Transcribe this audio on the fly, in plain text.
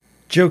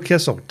Joe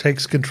Kissell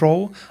takes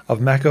control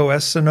of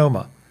macOS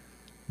Sonoma.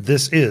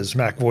 This is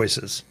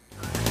MacVoices.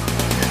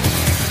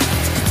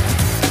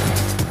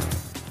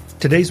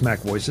 Today's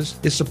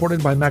MacVoices is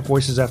supported by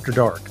MacVoices After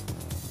Dark.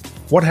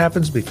 What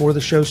happens before the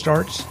show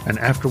starts and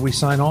after we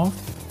sign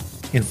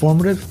off?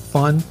 Informative,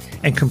 fun,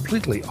 and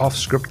completely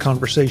off-script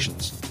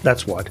conversations.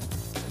 That's what.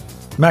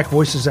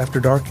 MacVoices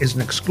After Dark is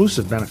an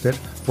exclusive benefit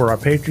for our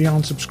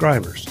Patreon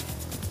subscribers.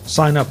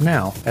 Sign up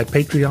now at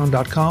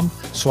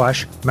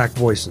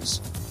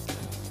patreon.com/MacVoices.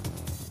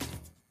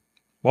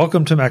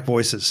 Welcome to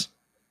MacVoices.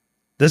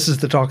 This is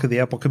the talk of the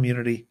Apple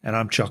community, and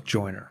I'm Chuck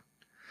Joyner.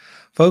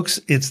 Folks,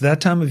 it's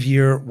that time of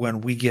year when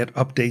we get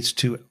updates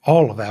to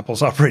all of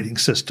Apple's operating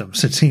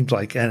systems, it seems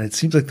like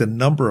the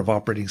number of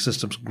operating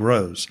systems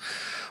grows.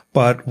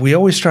 But we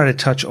always try to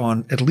touch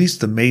on at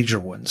least the major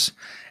ones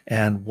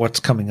and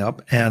what's coming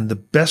up. And the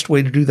best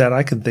way to do that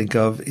I can think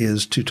of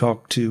is to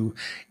talk to,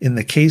 in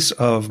the case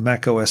of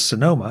macOS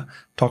Sonoma,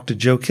 talk to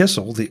Joe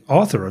Kissell, the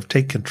author of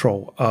Take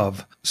Control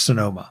of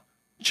Sonoma.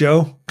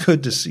 Joe,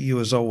 good to see you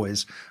as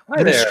always.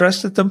 Hi there. Little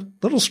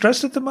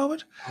stressed at the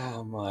moment?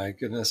 Oh my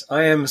goodness.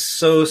 I am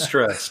so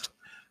stressed.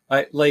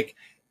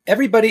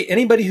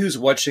 Anybody who's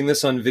watching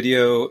this on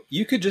video,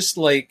 you could just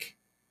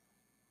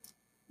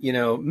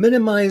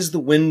minimize the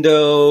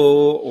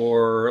window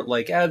or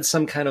add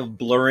some kind of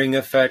blurring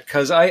effect.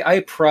 Cause I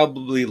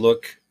probably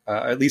look,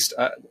 at least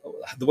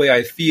the way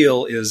I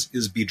feel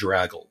is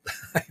bedraggled.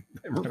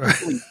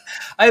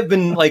 I've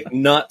been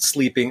not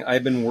sleeping.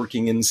 I've been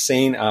working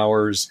insane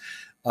hours.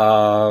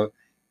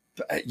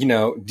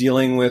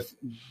 Dealing with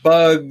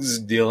bugs,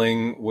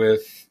 dealing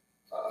with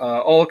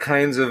all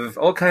kinds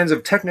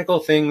of technical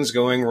things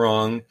going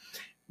wrong,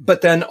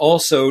 but then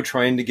also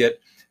trying to get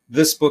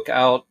this book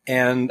out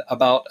and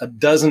about a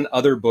dozen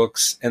other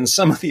books. And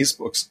some of these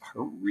books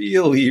are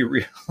really,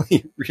 really,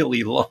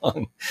 really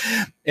long.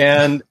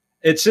 And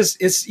it's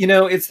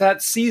that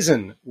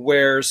season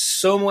where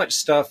so much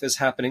stuff is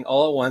happening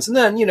all at once. And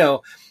then,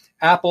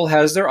 Apple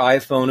has their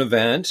iPhone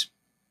event,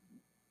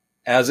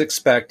 as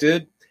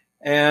expected.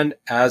 And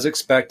as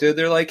expected,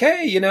 they're like,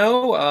 hey,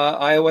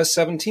 iOS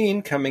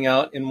 17 coming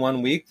out in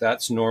 1 week.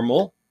 That's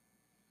normal.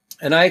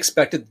 And I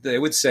expected they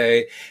would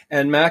say,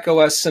 and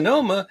macOS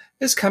Sonoma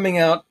is coming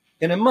out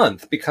in a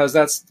month, because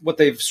that's what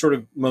they've sort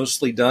of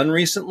mostly done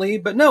recently.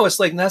 But no, it's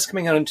that's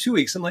coming out in 2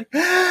 weeks. I'm like,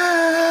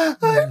 I'm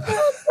not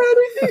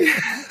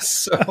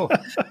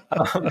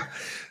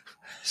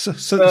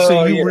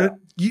ready.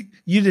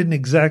 You didn't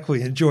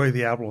exactly enjoy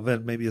the Apple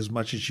event maybe as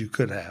much as you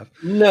could have.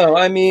 No,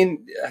 I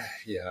mean,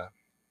 yeah.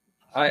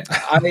 I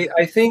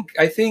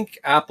think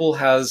Apple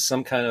has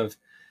some kind of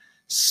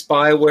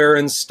spyware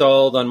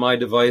installed on my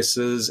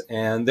devices,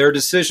 and their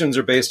decisions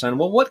are based on,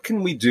 well, what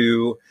can we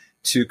do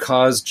to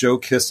cause Joe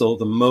Kissell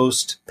the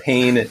most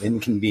pain and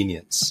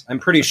inconvenience? I'm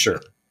pretty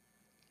sure.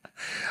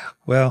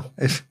 Well,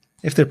 if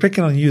they're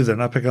picking on you, they're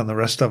not picking on the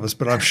rest of us,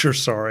 but I'm sure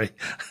sorry.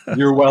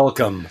 You're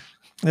welcome.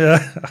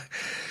 Yeah.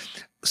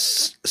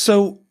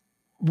 So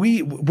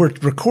we're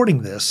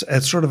recording this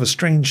at sort of a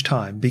strange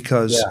time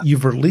because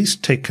you've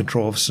released Take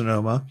Control of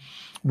Sonoma,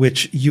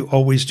 which you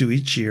always do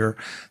each year,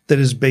 that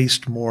is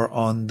based more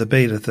on the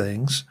beta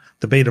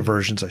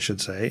versions, I should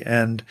say.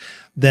 And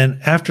then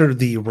after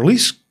the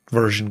release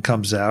version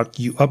comes out,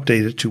 you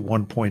update it to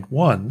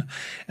 1.1,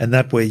 and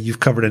that way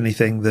you've covered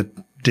anything that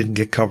didn't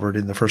get covered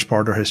in the first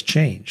part or has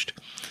changed.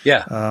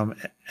 Yeah.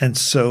 And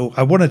so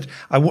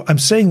I'm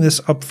saying this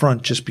up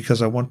front just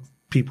because I want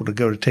people to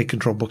go to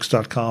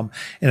takecontrolbooks.com,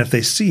 and if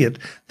they see it,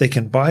 they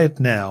can buy it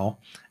now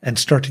and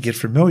start to get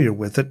familiar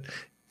with it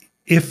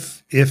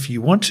if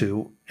you want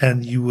to,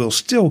 and you will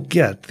still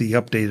get the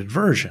updated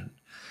version.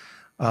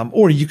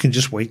 Or you can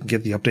just wait and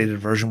get the updated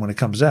version when it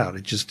comes out.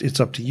 It's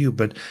up to you,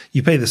 but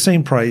you pay the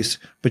same price,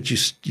 but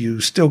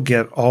you still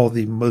get all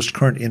the most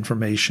current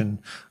information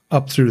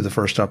up through the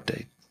first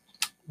update.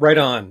 Right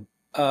on.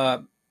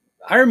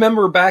 I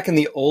remember back in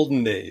the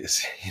olden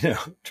days,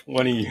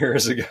 20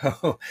 years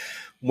ago,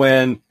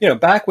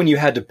 back when you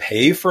had to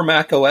pay for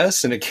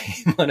macOS and it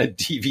came on a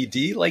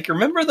DVD,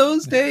 remember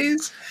those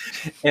days?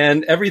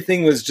 And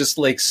everything was just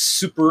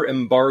super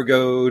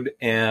embargoed,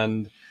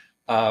 and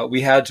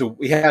we had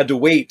to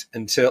wait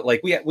until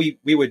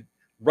we would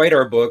write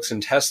our books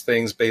and test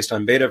things based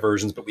on beta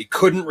versions, but we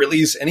couldn't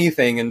release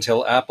anything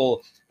until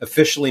Apple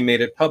officially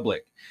made it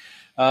public.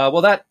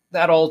 Well,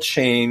 that all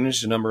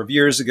changed a number of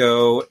years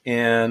ago,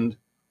 and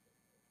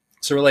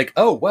so we're like,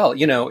 oh, well,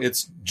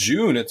 it's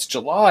June, it's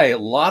July.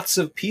 Lots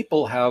of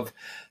people have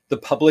the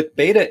public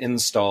beta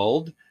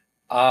installed.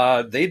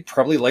 They'd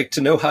probably like to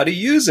know how to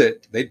use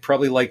it. They'd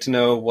probably like to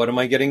know, what am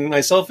I getting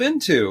myself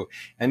into?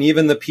 And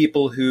even the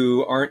people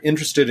who aren't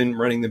interested in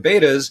running the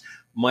betas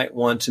might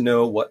want to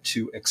know what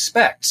to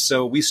expect.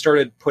 So we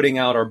started putting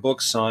out our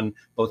books on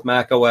both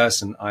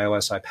macOS and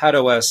iOS,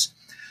 iPadOS,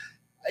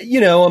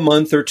 a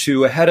month or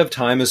two ahead of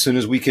time, as soon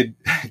as we could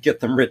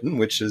get them written,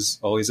 which is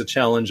always a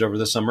challenge over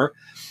the summer.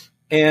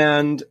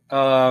 And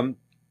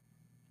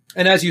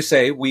as you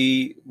say,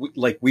 we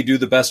do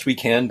the best we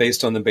can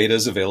based on the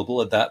betas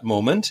available at that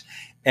moment.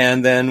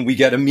 And then we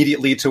get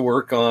immediately to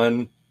work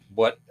on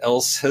what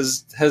else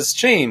has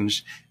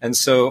changed. And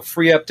so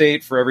free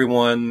update for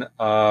everyone.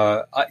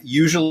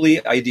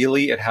 Usually,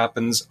 ideally, it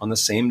happens on the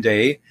same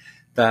day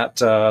that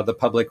the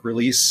public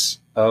release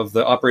of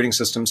the operating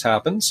systems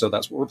happens. So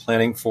that's what we're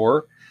planning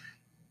for.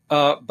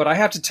 But I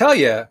have to tell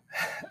you,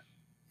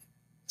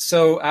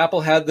 so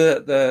Apple had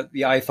the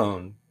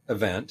iPhone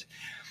event,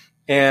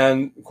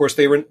 and of course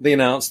they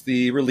announced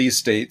the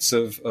release dates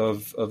of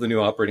the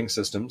new operating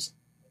systems,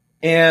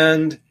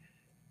 and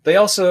they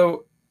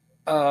also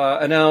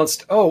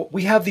announced, oh,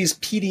 we have these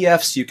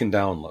PDFs you can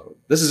download.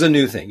 This is a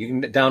new thing. You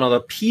can download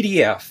a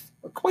PDF,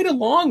 quite a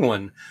long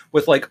one,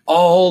 with like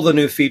all the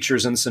new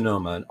features in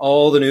Sonoma and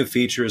all the new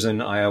features in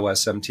iOS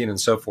 17 and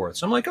so forth.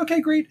 So I'm like, okay,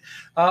 great.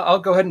 I'll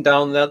go ahead and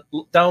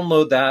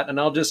download that, and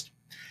I'll just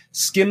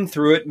skim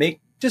through it,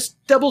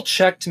 just double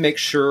check to make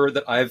sure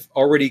that I've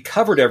already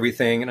covered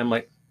everything. And I'm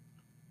like,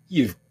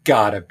 you've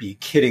got to be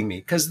kidding me.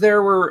 Because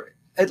there were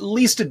at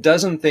least a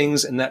dozen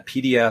things in that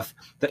PDF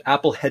that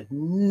Apple had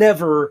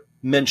never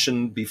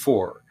mentioned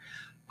before.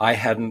 I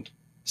hadn't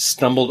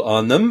stumbled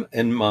on them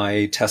in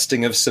my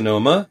testing of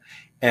Sonoma,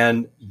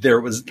 and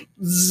there was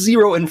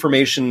zero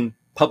information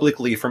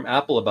publicly from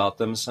Apple about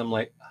them. So I'm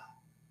like,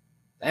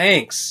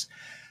 thanks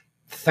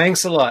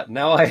a lot.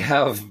 Now I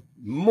have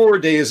more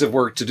days of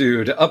work to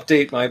do to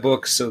update my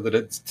book so that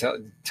it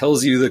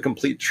tells you the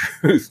complete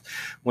truth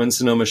when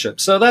Sonoma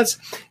ships. So that's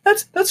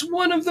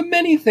one of the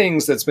many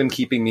things that's been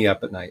keeping me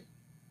up at night.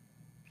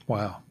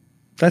 Wow.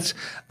 That's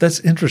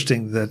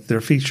interesting that there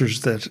are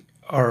features that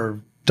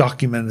are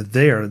documented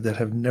there that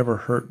have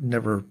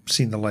never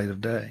seen the light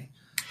of day.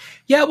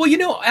 Yeah,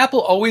 well, Apple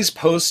always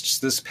posts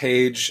this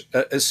page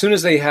as soon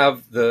as they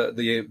have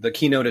the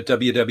keynote at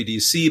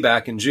WWDC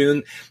back in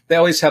June. They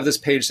always have this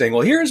page saying,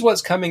 well, here's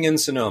what's coming in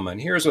Sonoma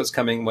and here's what's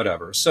coming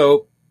whatever.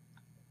 So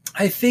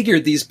I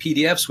figured these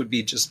PDFs would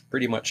be just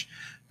pretty much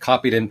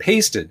copied and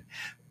pasted.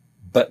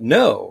 But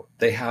no,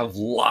 they have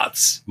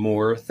lots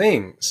more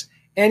things.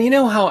 And you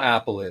know how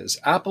Apple is.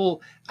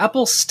 Apple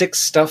sticks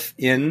stuff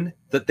in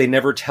that they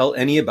never tell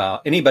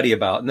anybody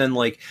about. And then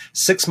like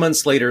 6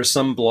 months later,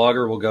 some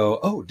blogger will go,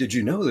 oh, did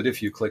you know that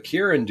if you click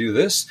here and do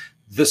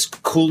this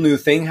cool new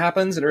thing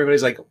happens? And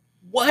everybody's like,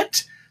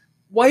 what?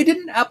 Why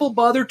didn't Apple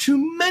bother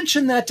to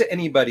mention that to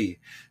anybody?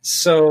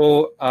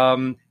 So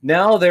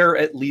now they're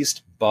at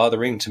least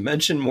bothering to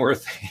mention more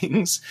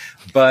things,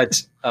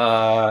 but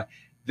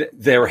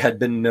there had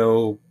been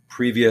no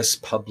previous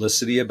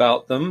publicity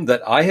about them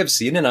that I have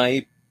seen, and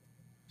I,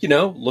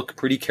 look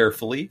pretty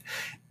carefully.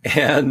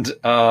 And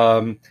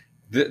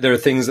there are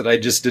things that I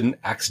just didn't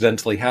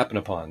accidentally happen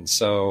upon.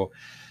 So,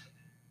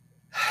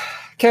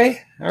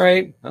 okay, all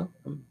right, well,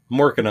 I'm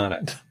working on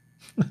it.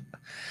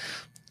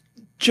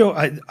 Joe,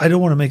 I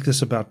don't want to make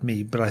this about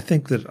me, but I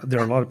think that there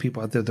are a lot of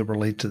people out there that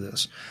relate to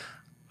this.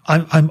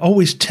 I'm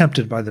always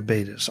tempted by the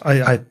betas.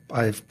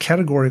 I've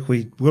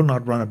categorically will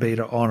not run a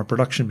beta on a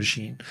production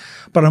machine,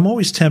 but I'm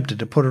always tempted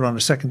to put it on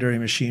a secondary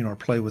machine or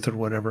play with it or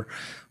whatever.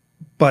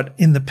 But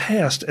in the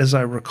past, as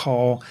I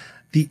recall,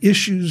 the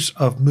issues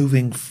of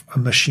moving a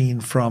machine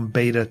from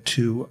beta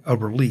to a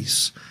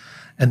release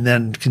and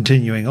then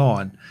continuing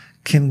on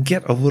can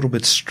get a little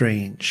bit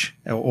strange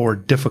or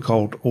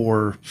difficult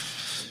or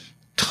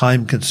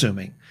time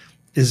consuming.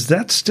 Is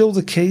that still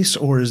the case,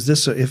 or is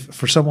this if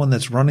for someone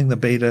that's running the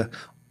beta,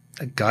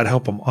 God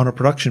help them, on a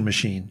production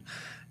machine,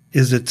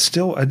 is it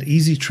still an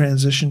easy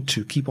transition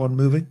to keep on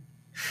moving?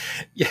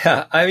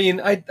 Yeah, I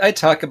mean, I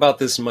talk about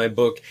this in my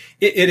book.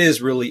 It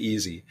is really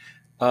easy.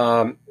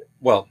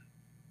 Well,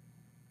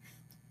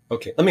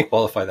 okay, let me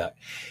qualify that.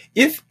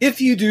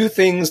 If you do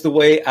things the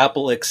way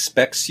Apple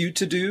expects you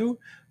to do,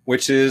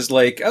 which is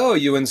like, oh,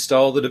 you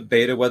install the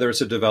beta, whether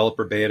it's a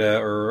developer beta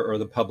or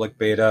the public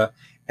beta,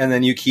 and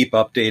then you keep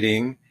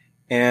updating,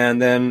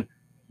 and then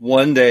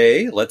one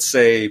day, let's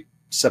say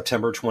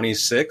September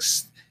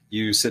 26th,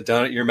 you sit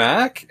down at your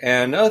Mac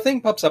and a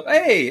thing pops up.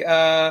 Hey,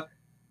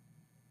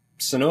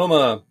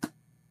 Sonoma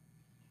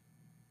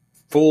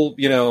full,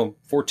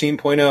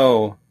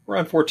 14.0. We're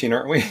on 14,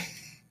 aren't we?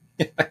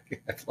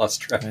 I've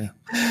lost track.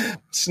 Yeah.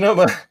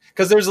 Sonoma,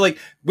 because there's like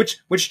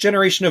which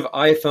generation of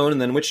iPhone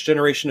and then which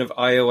generation of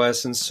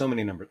iOS and so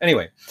many numbers.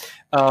 Anyway,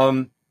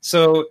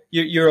 so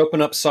you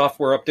open up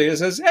software update. It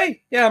says,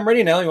 hey, yeah, I'm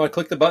ready now. You want to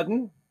click the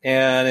button?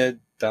 And it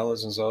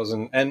downloads and so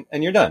on,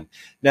 and you're done.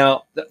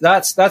 Now,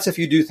 that's if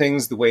you do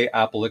things the way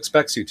Apple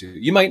expects you to.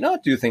 You might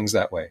not do things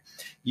that way.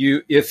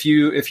 If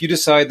you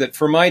decide that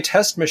for my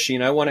test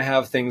machine, I want to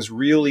have things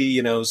really,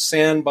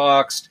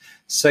 sandboxed,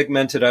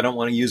 segmented. I don't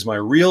want to use my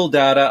real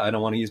data. I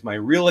don't want to use my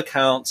real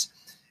accounts,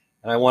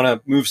 and I want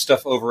to move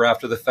stuff over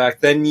after the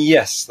fact. Then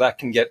yes, that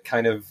can get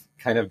kind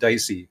of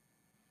dicey.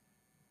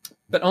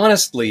 But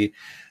honestly,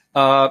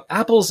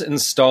 Apple's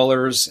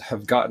installers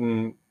have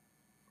gotten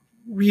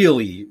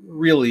really,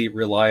 really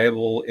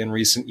reliable in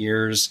recent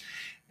years.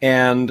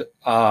 And,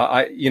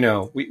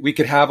 we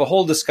could have a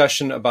whole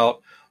discussion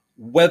about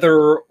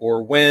whether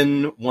or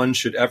when one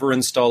should ever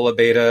install a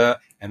beta,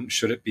 and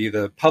should it be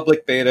the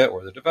public beta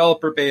or the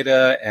developer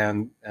beta,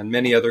 and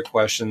many other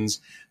questions.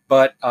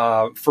 But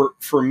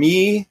for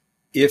me,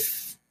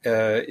 if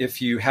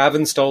if you have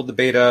installed the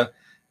beta,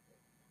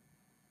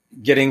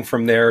 getting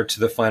from there to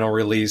the final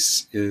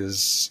release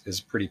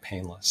is pretty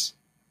painless.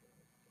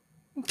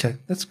 Okay,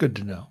 that's good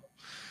to know.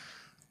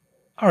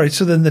 All right,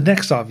 so then the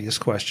next obvious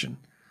question.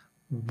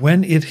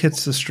 When it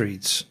hits the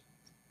streets,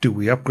 do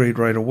we upgrade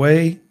right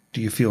away?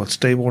 Do you feel it's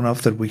stable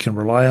enough that we can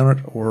rely on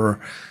it? Or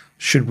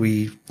should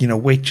we,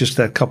 wait just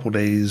that couple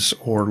days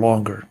or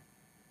longer?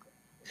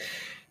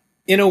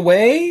 In a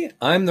way,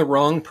 I'm the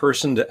wrong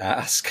person to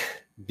ask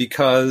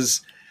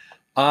because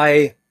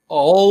I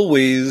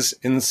always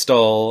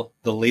install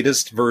the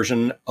latest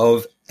version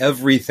of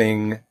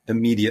everything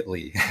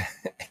immediately.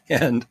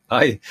 And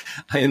I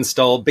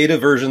install beta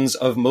versions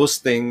of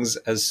most things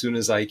as soon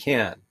as I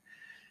can.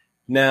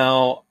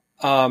 Now,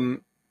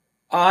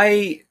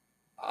 I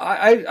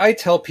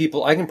tell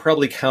people I can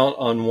probably count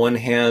on one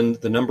hand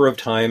the number of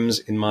times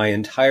in my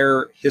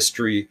entire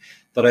history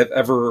that I've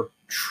ever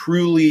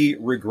truly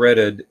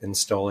regretted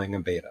installing a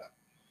beta.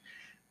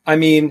 I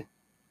mean,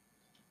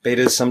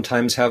 betas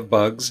sometimes have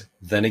bugs.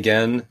 Then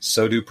again,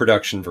 so do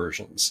production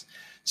versions.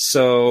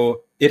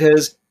 So it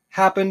has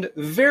happened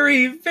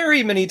very,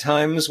 very many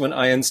times when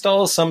I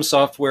install some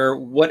software,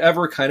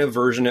 whatever kind of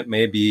version it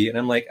may be, and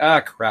I'm like,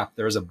 crap,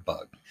 there's a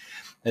bug.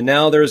 And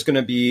now there's going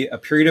to be a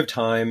period of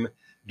time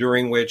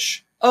during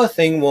which a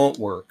thing won't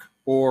work,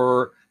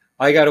 or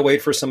I got to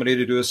wait for somebody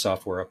to do a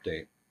software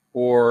update,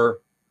 or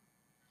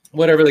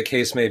whatever the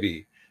case may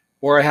be,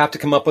 or I have to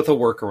come up with a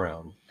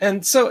workaround.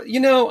 And so,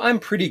 I'm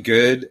pretty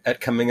good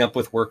at coming up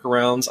with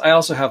workarounds. I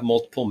also have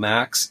multiple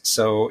Macs,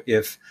 so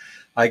if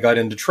I got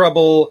into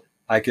trouble,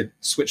 I could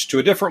switch to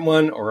a different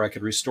one, or I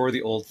could restore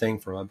the old thing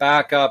from a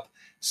backup.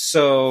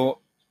 So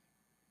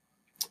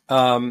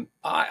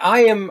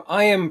I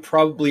am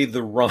probably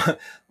the wrong,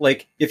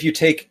 like if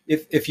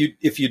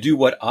you do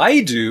what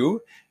I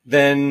do,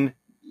 then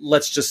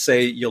let's just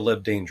say you'll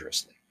live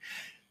dangerously.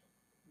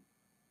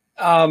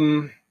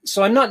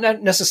 So I'm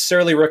not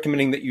necessarily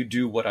recommending that you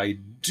do what I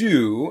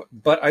do,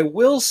 but I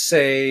will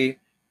say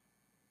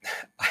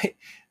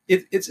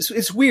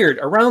it's weird.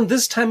 Around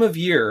this time of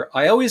year,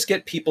 I always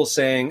get people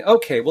saying,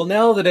 okay, well,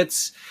 now that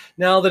it's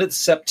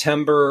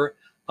September,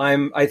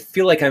 I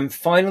feel like I'm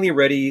finally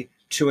ready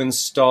to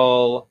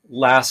install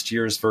last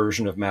year's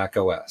version of Mac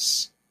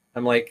OS.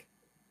 I'm like,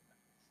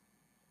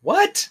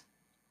 what?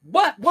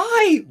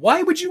 Why?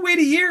 Why would you wait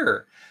a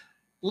year?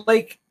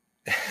 Like,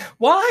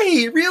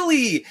 why?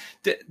 Really?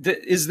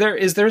 Is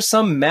there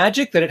some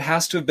magic that it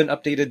has to have been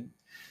updated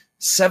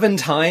 7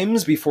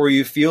 times before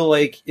you feel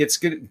like it's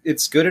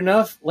good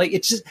enough? Like,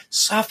 it's just,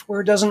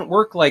 software doesn't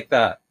work like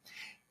that.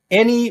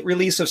 Any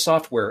release of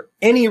software,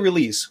 any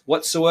release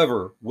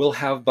whatsoever, will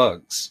have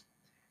bugs.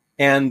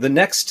 And the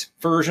next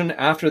version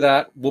after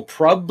that will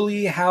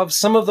probably have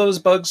some of those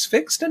bugs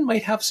fixed and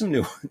might have some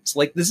new ones.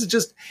 Like, this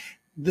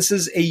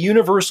is a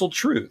universal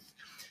truth.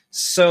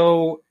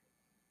 So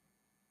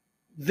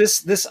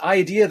this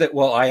idea that,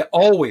 well,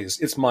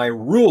 it's my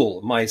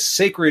rule, my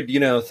sacred,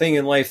 thing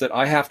in life that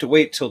I have to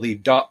wait till the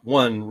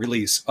 .1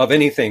 release of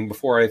anything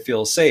before I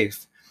feel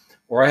safe,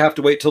 or I have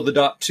to wait till the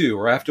 .2,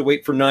 or I have to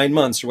wait for 9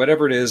 months, or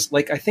whatever it is.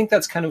 Like, I think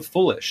that's kind of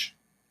foolish.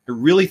 I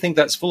really think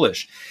that's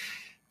foolish.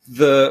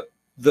 The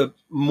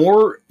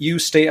more you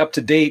stay up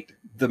to date,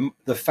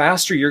 the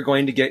faster you're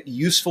going to get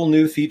useful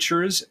new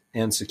features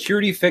and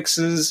security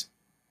fixes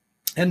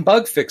and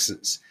bug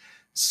fixes.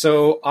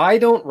 So I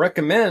don't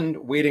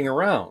recommend waiting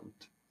around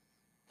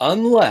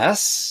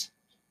unless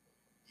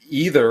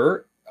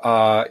either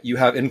you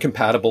have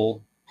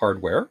incompatible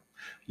hardware,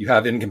 you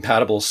have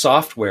incompatible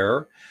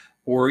software,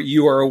 or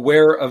you are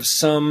aware of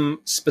some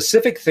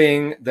specific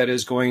thing that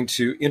is going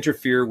to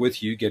interfere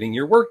with you getting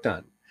your work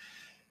done.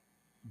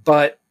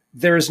 But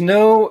there's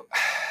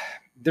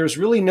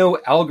really no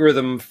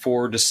algorithm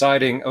for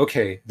deciding,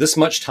 okay, this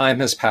much time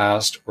has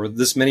passed or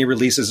this many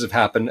releases have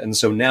happened, and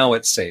so now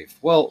it's safe.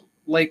 Well,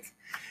 like,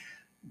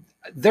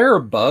 there are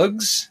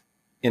bugs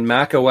in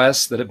Mac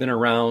OS that have been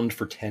around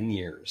for 10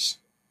 years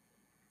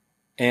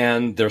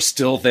and they're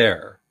still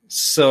there.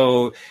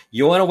 So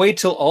you want to wait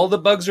till all the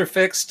bugs are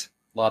fixed?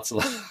 Lots of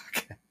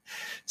luck.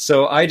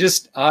 So I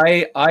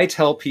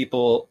tell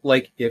people,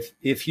 like,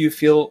 if you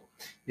feel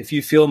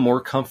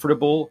more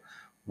comfortable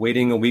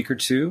waiting a week or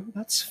two,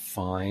 that's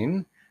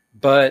fine,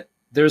 but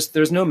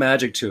there's no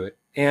magic to it.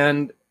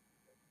 And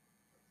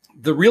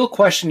the real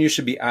question you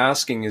should be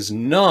asking is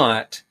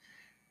not,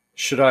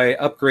 should I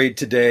upgrade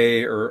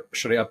today or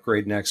should I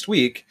upgrade next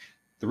week?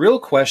 The real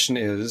question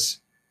is,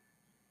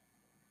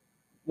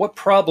 what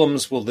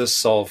problems will this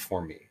solve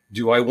for me?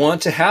 Do I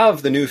want to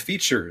have the new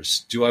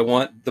features? Do I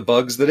want the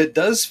bugs that it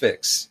does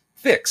fixed?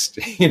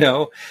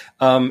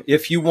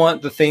 If you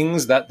want the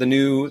things that the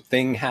new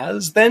thing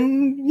has,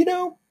 then,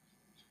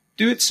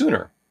 do it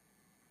sooner.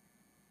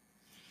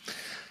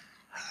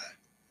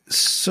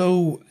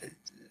 So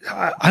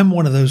I'm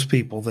one of those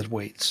people that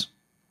waits.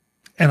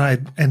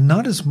 And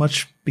not as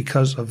much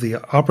because of the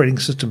operating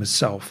system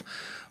itself,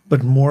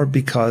 but more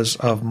because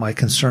of my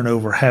concern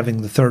over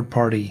having the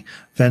third-party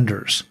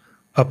vendors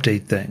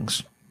update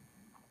things.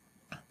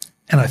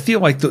 And I feel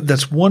like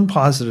that's one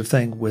positive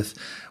thing with,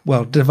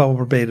 well,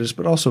 developer betas,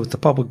 but also with the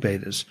public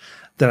betas,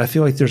 that I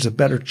feel like there's a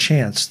better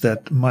chance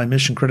that my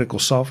mission critical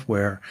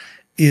software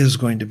is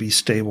going to be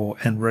stable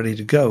and ready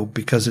to go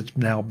because it's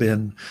now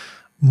been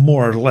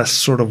more or less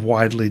sort of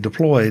widely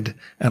deployed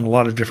and a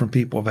lot of different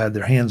people have had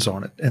their hands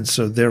on it. And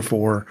so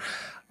therefore,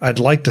 I'd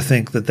like to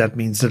think that that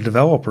means the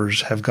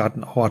developers have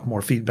gotten a lot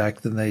more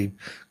feedback than they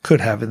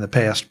could have in the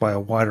past by a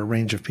wider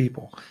range of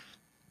people.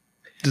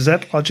 Does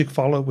that logic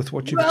follow with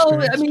what you've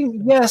experienced? I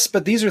mean, yes,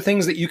 but these are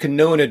things that you can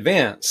know in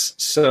advance.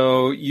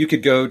 So you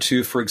could go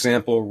to, for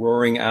example,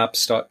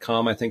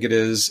 roaringapps.com, I think it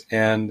is,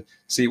 and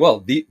see,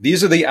 well,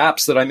 these are the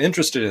apps that I'm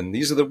interested in.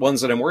 These are the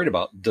ones that I'm worried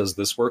about. Does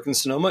this work in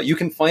Sonoma? You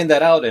can find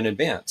that out in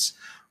advance.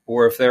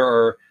 Or if there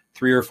are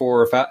 3 or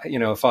 4 or 5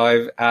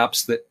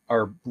 apps that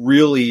are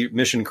really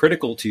mission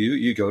critical to you,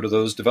 you go to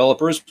those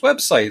developers'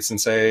 websites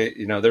and say,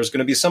 there's going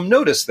to be some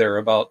notice there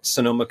about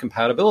Sonoma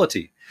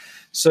compatibility.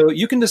 So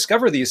you can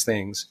discover these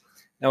things.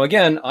 Now,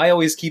 again, I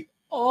always keep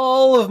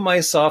all of my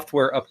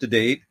software up to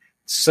date.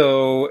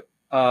 So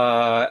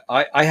I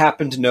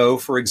happen to know,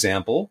 for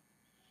example,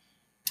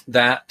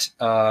 that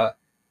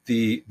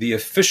the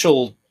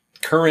official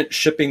current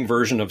shipping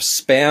version of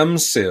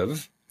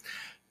SpamSieve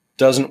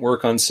doesn't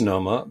work on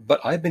Sonoma, but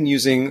I've been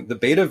using the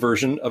beta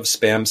version of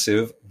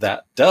SpamSieve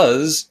that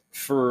does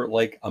for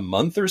like a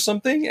month or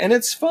something, and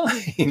it's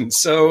fine.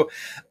 So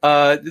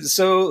I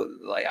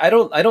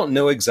don't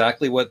know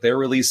exactly what their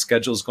release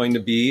schedule is going to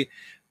be,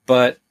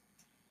 but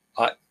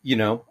I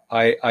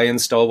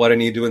install what I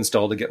need to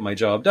install to get my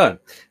job done.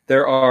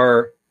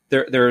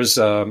 There's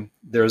a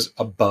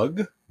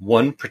bug,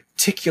 one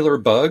particular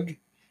bug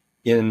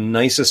in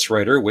Nicest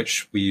Writer,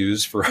 which we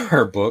use for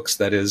our books,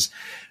 that is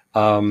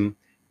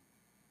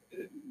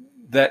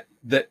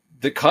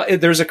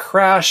there's a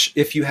crash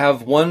if you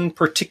have one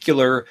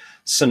particular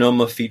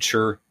Sonoma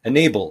feature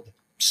enabled.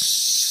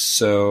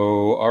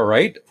 So, all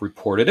right,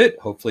 reported it.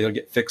 Hopefully it'll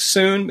get fixed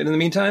soon. But in the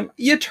meantime,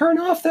 you turn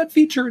off that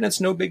feature and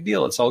it's no big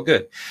deal. It's all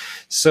good.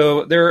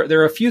 So there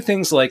are a few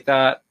things like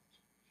that,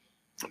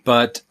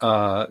 but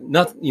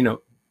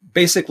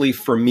basically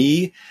for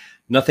me,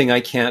 nothing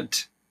I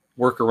can't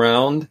work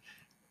around.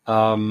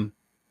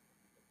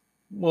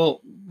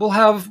 We'll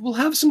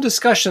have some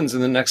discussions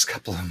in the next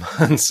couple of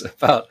months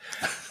about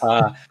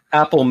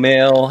Apple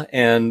Mail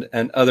and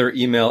other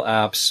email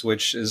apps,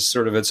 which is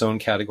sort of its own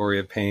category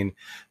of pain.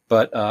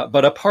 But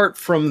apart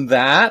from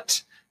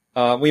that,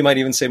 we might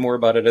even say more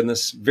about it in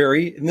this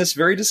very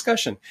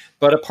discussion.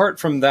 But apart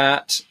from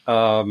that,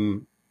 I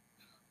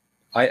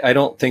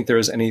don't think there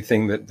is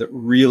anything that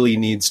really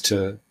needs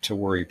to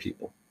worry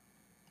people.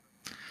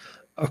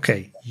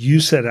 Okay, you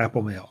said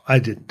Apple Mail. I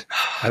didn't.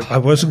 I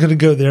wasn't going to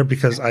go there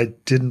because I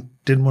didn't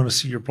want to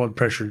see your blood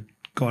pressure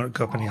go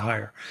up any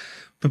higher.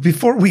 But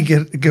before we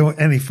go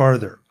any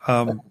farther,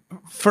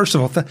 first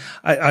of all,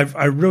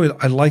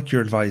 I like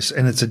your advice,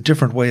 and it's a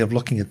different way of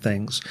looking at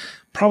things,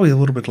 probably a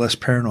little bit less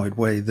paranoid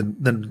way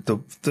than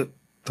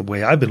the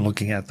way I've been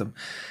looking at them.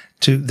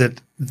 That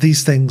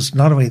these things,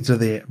 not only do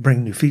they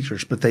bring new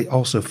features, but they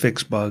also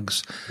fix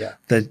bugs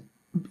that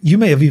you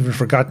may have even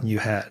forgotten you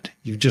had.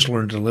 You've just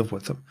learned to live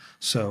with them.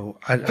 So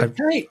can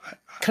I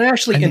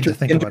actually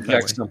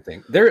interject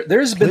something?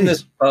 There's been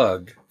this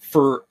bug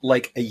for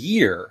like a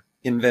year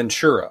in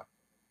Ventura.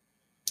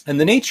 And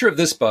the nature of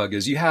this bug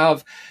is you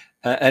have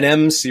an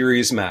M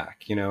series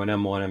Mac, an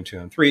M1,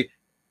 M2, M3. I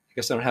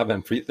guess I don't have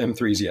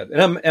M3s yet.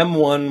 An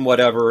M1,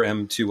 whatever,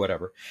 M2,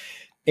 whatever.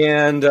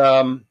 And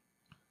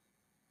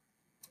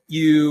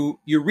you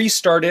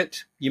restart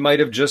it. You might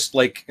have just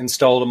like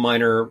installed a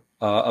minor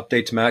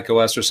update to Mac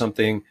OS or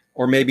something,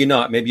 or maybe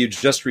not. Maybe you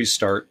just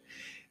restart.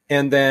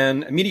 And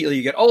then immediately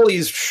you get all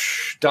these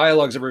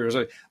dialogues everywhere.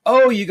 Like,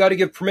 oh, you got to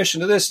give permission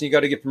to this, and you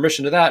got to give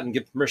permission to that, and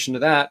give permission to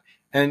that.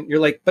 And you're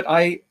like, but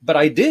I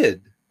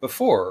did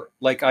before.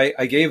 Like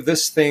I gave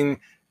this thing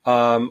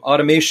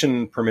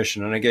automation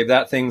permission, and I gave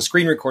that thing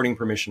screen recording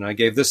permission. I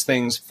gave this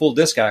thing's full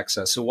disk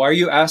access. So why are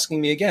you asking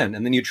me again?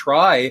 And then you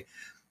try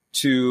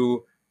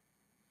to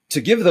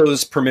give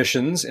those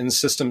permissions in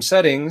system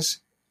settings,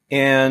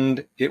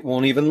 and it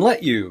won't even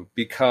let you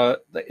because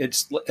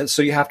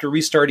so you have to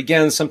restart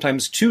again,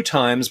 sometimes 2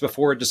 times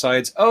before it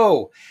decides,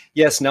 oh,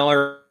 yes, now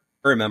I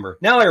remember.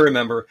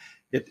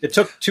 It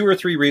took 2 or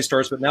 3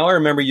 restarts, but now I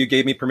remember you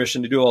gave me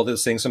permission to do all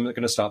those things, so I'm not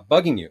going to stop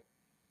bugging you.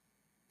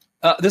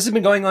 This has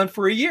been going on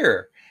for a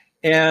year,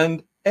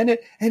 and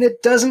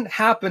it doesn't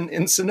happen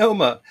in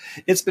Sonoma.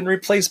 It's been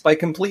replaced by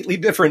completely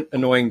different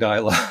annoying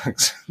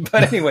dialogues.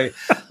 But anyway,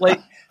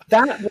 like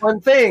that one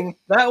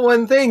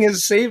thing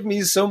has saved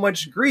me so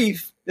much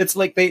grief. It's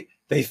like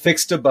they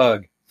fixed a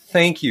bug.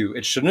 Thank you.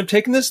 It shouldn't have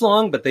taken this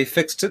long, but they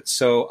fixed it,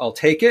 so I'll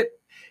take it.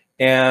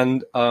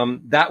 And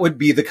that would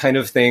be the kind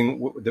of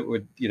thing that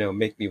would,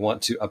 make me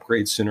want to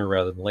upgrade sooner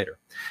rather than later.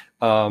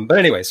 But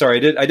anyway, sorry,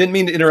 I didn't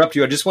mean to interrupt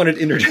you. I just wanted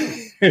to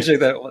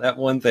interject that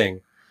one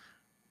thing.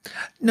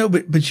 No,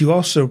 but you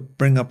also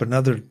bring up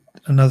another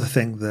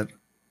thing that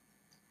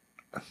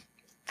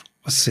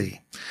let's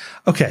see.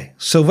 Okay,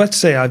 so let's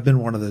say I've been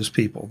one of those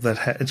people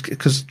that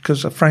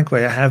because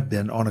frankly I have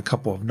been on a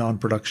couple of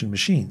non-production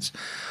machines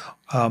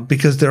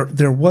because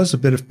there was a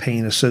bit of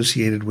pain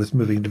associated with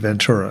moving to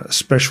Ventura,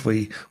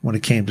 especially when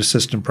it came to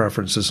system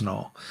preferences and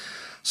all.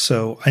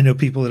 So I know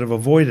people that have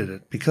avoided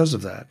it because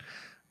of that.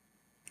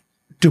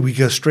 Do we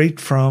go straight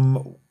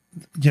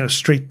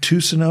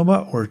to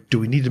Sonoma, or do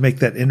we need to make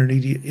that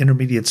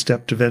intermediate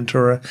step to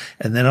Ventura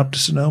and then up to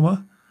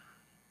Sonoma?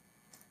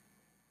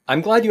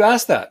 I'm glad you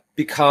asked that,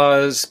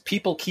 because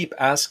people keep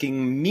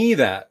asking me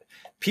that.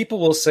 People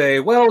will say,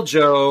 well,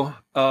 Joe,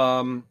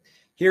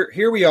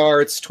 here we are,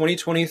 it's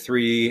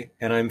 2023,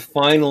 and I'm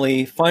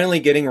finally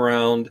getting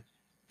around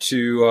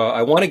to,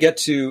 I want to get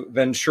to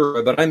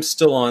Ventura, but I'm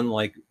still on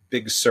like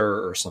Big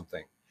Sur or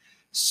something.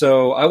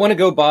 So I want to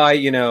go buy,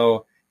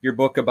 your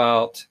book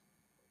about,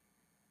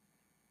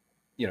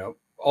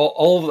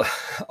 all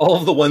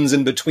of the ones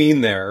in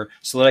between there,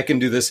 so that I can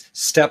do this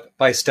step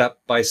by step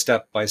by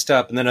step by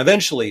step. And then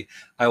eventually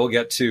I will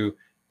get to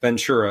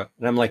Ventura.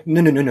 And I'm like,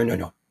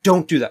 no.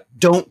 Don't do that.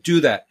 Don't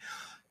do that.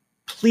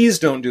 Please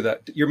don't do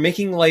that. You're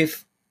making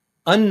life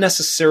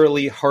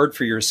unnecessarily hard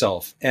for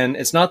yourself. And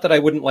it's not that I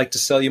wouldn't like to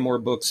sell you more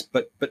books,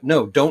 but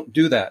no, don't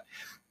do that.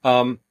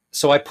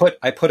 So I put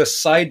a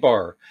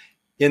sidebar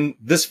in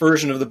this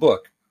version of the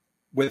book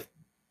with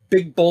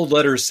big bold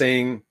letters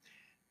saying,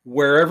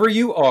 wherever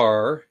you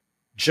are,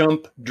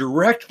 jump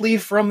directly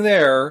from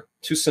there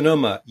to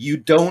Sonoma. You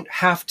don't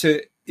have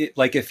to,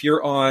 like if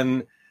you're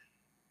on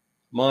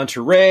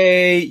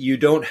Monterey, you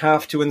don't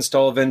have to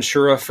install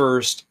Ventura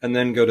first and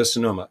then go to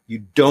Sonoma.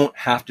 You don't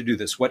have to do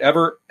this.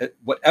 Whatever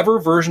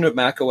version of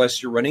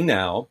macOS you're running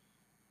now,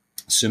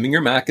 assuming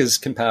your Mac is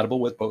compatible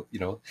with both,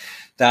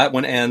 that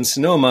one and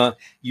Sonoma,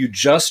 you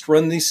just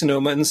run the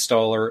Sonoma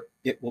installer.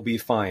 It will be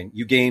fine.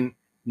 You gain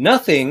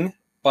nothing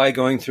by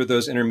going through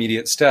those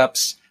intermediate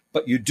steps,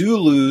 but you do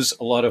lose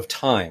a lot of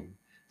time.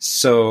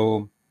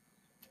 So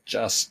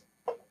just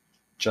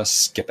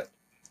skip it.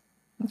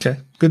 Okay.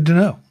 Good to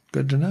know.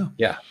 Good to know.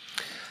 Yeah.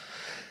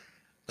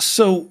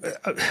 So,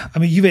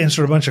 you've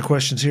answered a bunch of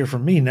questions here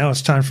from me. Now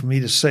it's time for me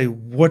to say,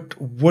 what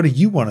do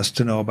you want us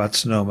to know about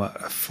Sonoma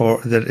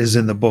that is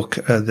in the book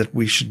that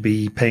we should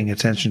be paying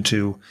attention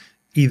to,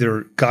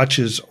 either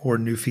gotchas or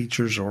new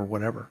features or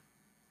whatever?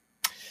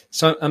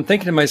 So I'm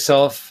thinking to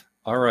myself,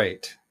 all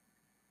right,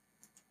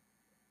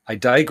 I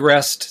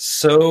digressed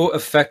so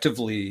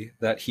effectively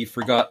that he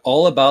forgot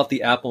all about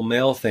the Apple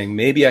Mail thing.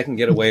 Maybe I can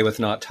get away with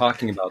not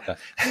talking about that.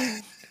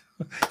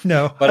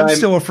 No, but I'm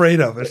still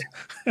afraid of it.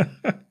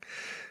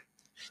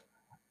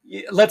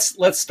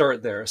 Let's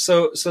start there.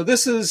 So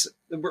this is,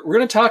 we're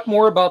going to talk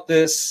more about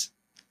this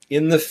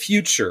in the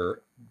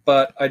future,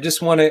 but I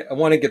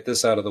want to get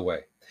this out of the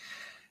way.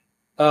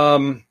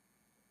 Apple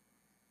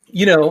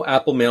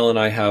Mail and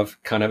I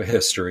have kind of a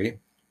history,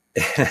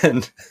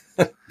 and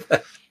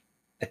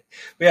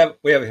we have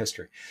a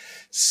history.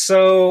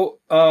 So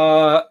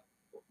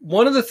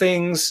one of the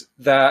things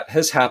that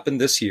has happened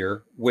this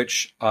year,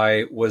 which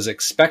I was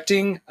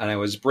expecting and I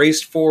was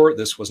braced for,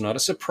 this was not a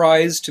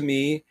surprise to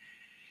me,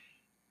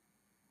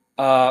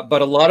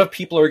 but a lot of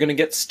people are going to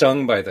get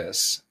stung by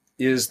this,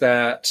 is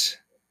that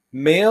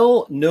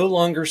Mail no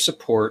longer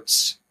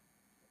supports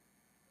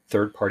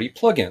third-party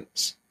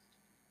plugins.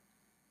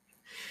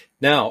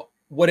 Now,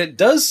 what it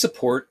does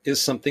support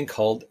is something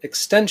called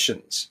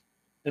extensions.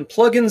 And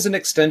plugins and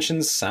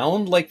extensions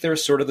sound like they're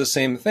sort of the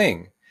same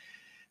thing.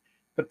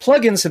 But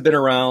plugins have been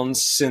around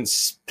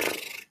since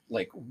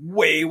like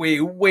way,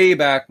 way, way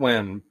back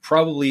when,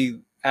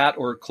 probably at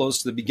or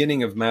close to the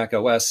beginning of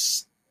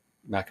macOS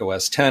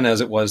 10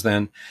 as it was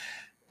then.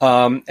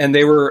 And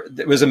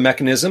it was a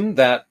mechanism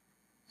that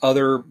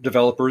other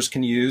developers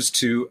can use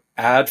to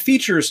add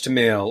features to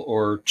Mail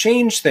or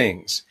change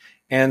things.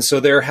 And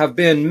so there have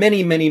been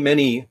many, many,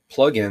 many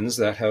plugins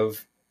that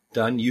have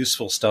done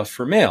useful stuff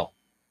for Mail.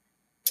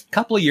 A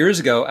couple of years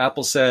ago,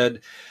 Apple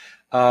said,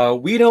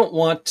 we don't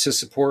want to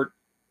support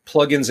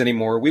plugins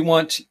anymore. We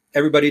want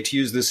everybody to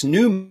use this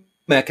new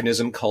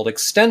mechanism called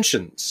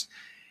extensions.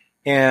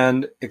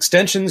 And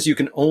extensions you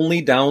can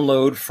only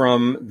download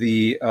from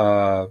the,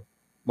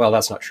 well,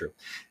 that's not true.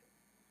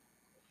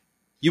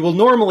 You will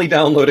normally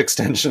download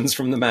extensions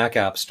from the Mac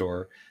App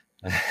Store.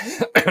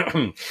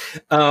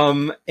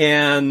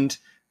 And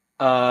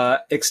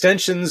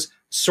extensions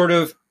sort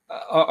of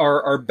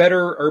are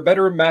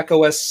better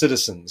macOS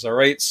citizens. All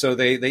right. So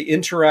they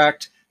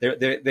interact,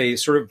 they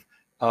sort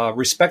of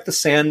respect the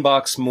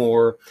sandbox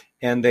more,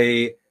 and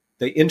they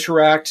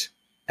interact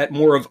at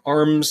more of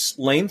arm's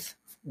length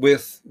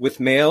with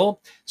Mail,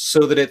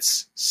 so that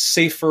it's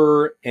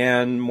safer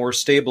and more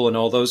stable and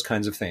all those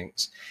kinds of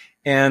things.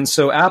 And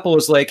so Apple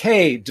was like,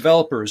 hey,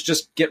 developers,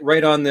 just get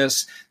right on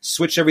this,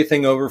 switch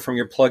everything over from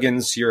your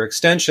plugins to your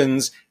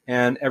extensions,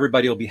 and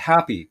everybody will be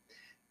happy.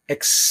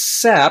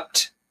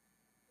 Except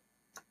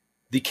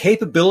the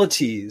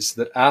capabilities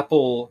that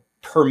Apple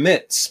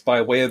permits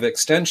by way of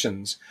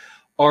extensions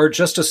are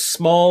just a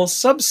small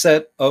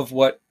subset of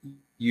what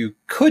you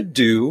could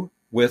do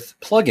with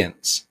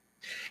plugins.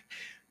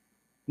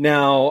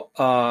 Now,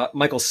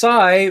 Michael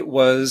Tsai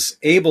was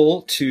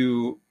able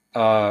to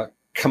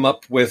come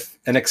up with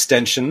an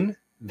extension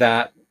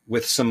that,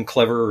 with some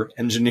clever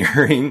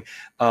engineering,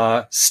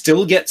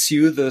 still gets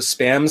you the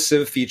spam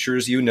sieve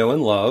features you know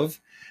and love.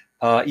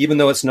 Even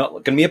though it's not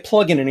going to be a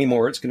plugin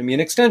anymore, it's going to be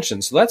an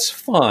extension. So that's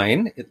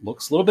fine. It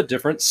looks a little bit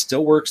different,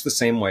 still works the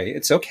same way.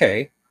 It's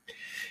okay.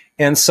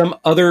 And some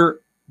other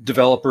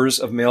developers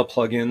of mail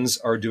plugins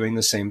are doing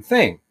the same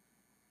thing.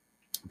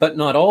 But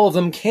not all of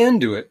them can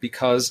do it,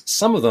 because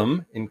some of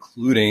them,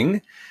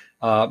 including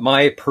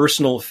my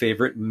personal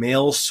favorite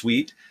Mail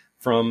Suite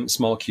from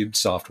Small Cubed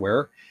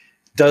Software,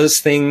 does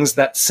things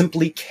that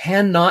simply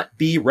cannot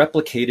be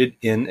replicated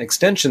in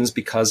extensions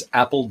because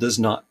Apple does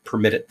not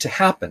permit it to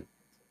happen.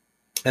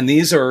 And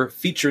these are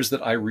features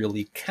that I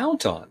really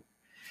count on.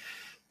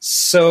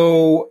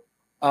 So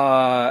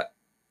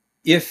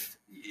if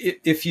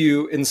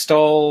you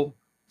install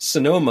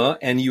Sonoma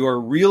and you are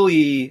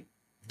really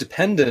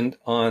dependent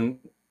on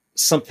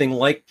something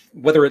like,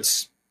 whether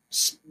it's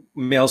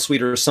Mail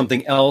Suite or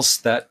something else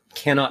that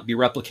cannot be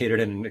replicated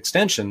in an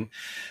extension,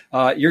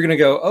 you're going to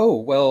go, oh,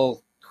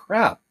 well,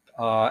 crap,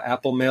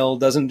 Apple Mail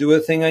doesn't do a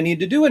thing I need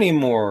to do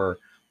anymore.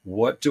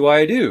 What do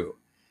I do?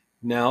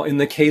 Now, in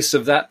the case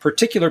of that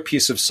particular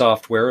piece of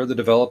software, the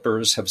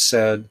developers have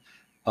said,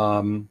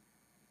 Apple's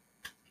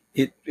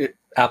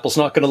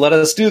not going to let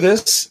us do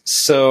this,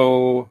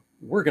 so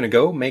we're going to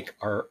go make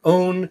our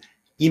own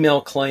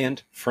email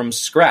client from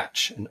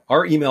scratch. And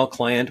our email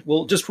client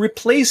will just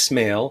replace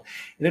Mail,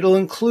 and it'll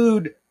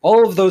include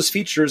all of those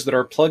features that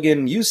our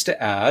plugin used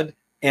to add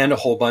and a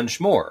whole bunch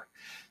more.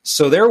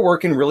 So they're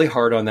working really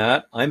hard on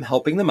that. I'm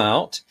helping them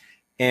out.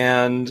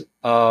 And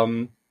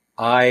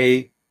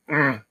I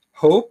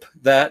hope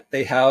that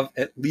they have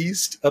at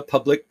least a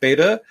public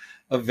beta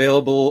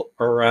available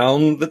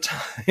around the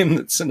time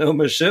that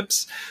Sonoma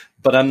ships,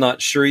 but I'm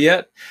not sure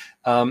yet.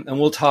 And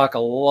we'll talk a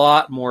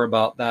lot more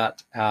about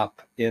that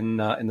app in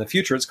the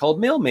future. It's called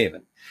Mail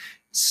Maven.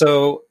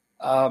 So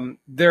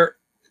the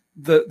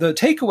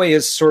takeaway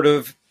is sort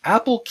of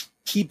Apple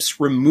keeps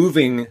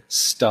removing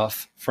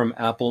stuff from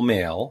Apple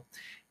Mail,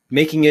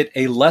 making it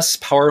a less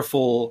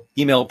powerful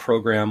email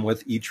program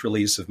with each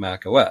release of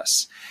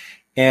macOS.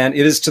 And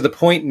it is to the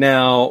point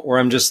now where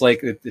I'm just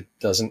like, it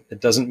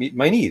doesn't meet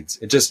my needs.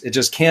 It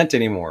just can't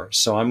anymore.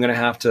 So I'm going to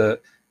have to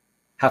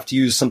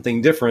use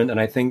something different. And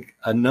I think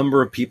a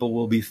number of people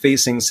will be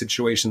facing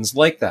situations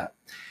like that.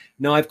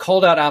 Now, I've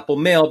called out Apple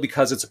Mail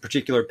because it's a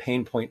particular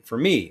pain point for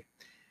me.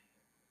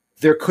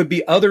 There could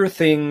be other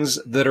things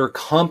that are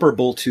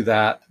comparable to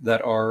that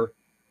are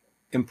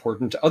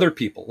important to other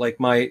people. Like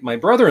my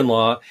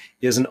brother-in-law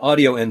is an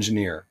audio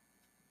engineer,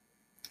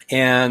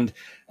 and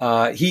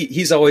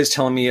he's always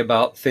telling me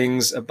about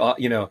things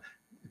about,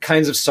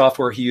 kinds of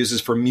software he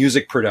uses for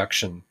music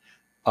production.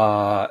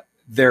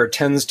 There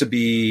tends to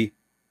be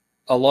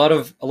a lot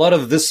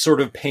of this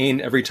sort of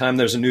pain every time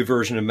there's a new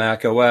version of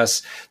Mac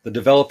OS. The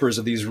developers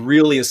of these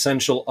really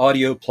essential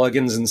audio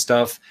plugins and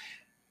stuff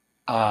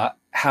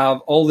have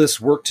all this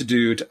work to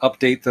do to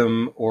update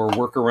them or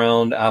work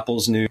around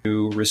Apple's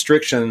new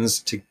restrictions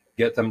to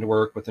get them to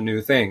work with the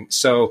new thing.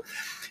 So,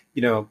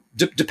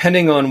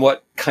 depending on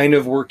what kind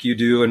of work you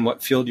do and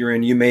what field you're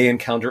in, you may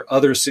encounter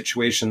other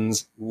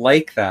situations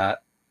like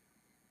that.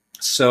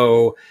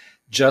 So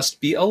just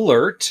be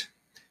alert,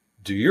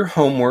 do your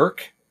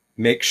homework,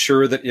 make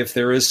sure that if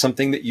there is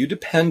something that you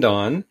depend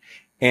on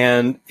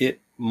and it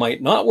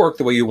might not work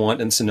the way you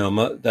want in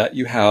Sonoma, that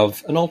you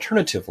have an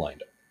alternative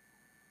lined up.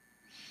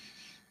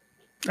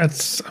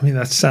 That's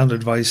sound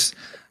advice,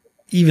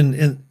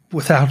 even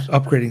without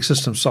upgrading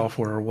system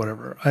software or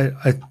whatever.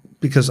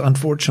 Because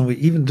unfortunately,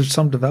 even to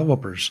some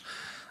developers,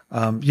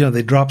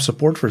 they drop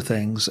support for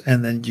things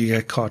and then you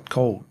get caught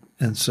cold.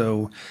 And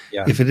so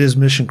if it is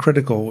mission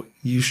critical,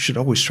 you should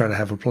always try to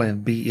have a plan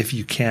B if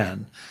you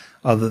can,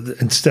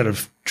 instead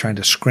of trying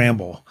to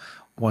scramble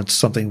once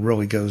something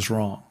really goes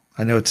wrong.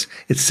 I know it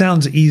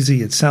sounds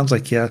easy. It sounds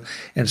like, and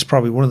it's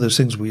probably one of those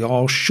things we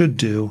all should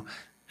do,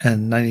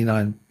 and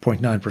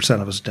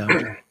 99.9% of us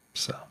don't.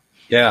 So,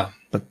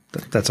 but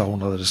that's a whole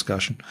nother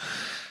discussion.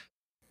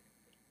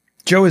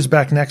 Joe is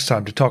back next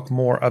time to talk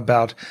more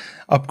about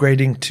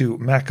upgrading to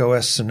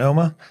macOS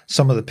Sonoma,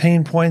 some of the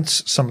pain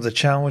points, some of the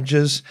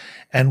challenges,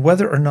 and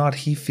whether or not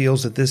he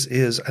feels that this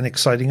is an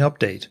exciting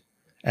update,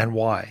 and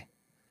why.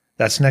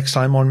 That's next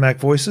time on Mac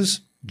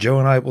Voices. Joe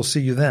and I will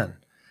see you then.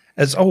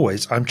 As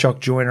always, I'm Chuck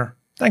Joyner.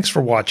 Thanks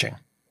for watching.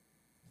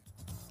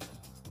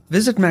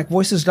 Visit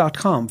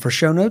MacVoices.com for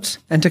show notes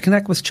and to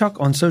connect with Chuck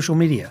on social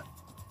media.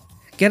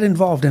 Get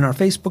involved in our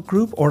Facebook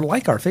group or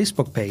like our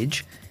Facebook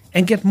page,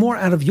 and get more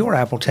out of your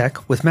Apple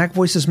tech with Mac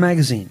Voices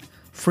magazine,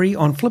 free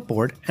on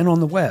Flipboard and on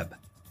the web.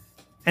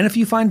 And if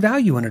you find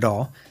value in it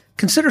all,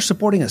 consider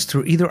supporting us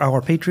through either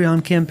our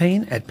Patreon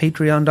campaign at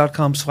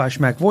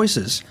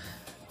patreon.com/MacVoices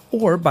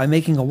or by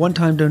making a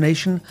one-time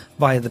donation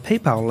via the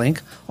PayPal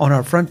link on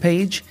our front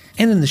page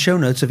and in the show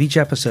notes of each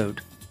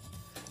episode.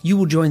 You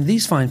will join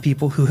these fine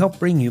people who help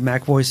bring you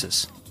Mac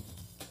Voices.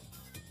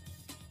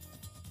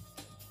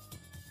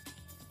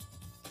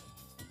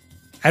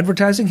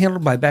 Advertising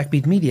handled by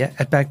Backbeat Media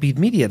at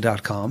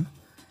backbeatmedia.com.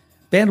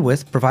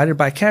 Bandwidth provided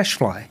by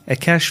CacheFly at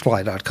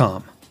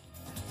cachefly.com.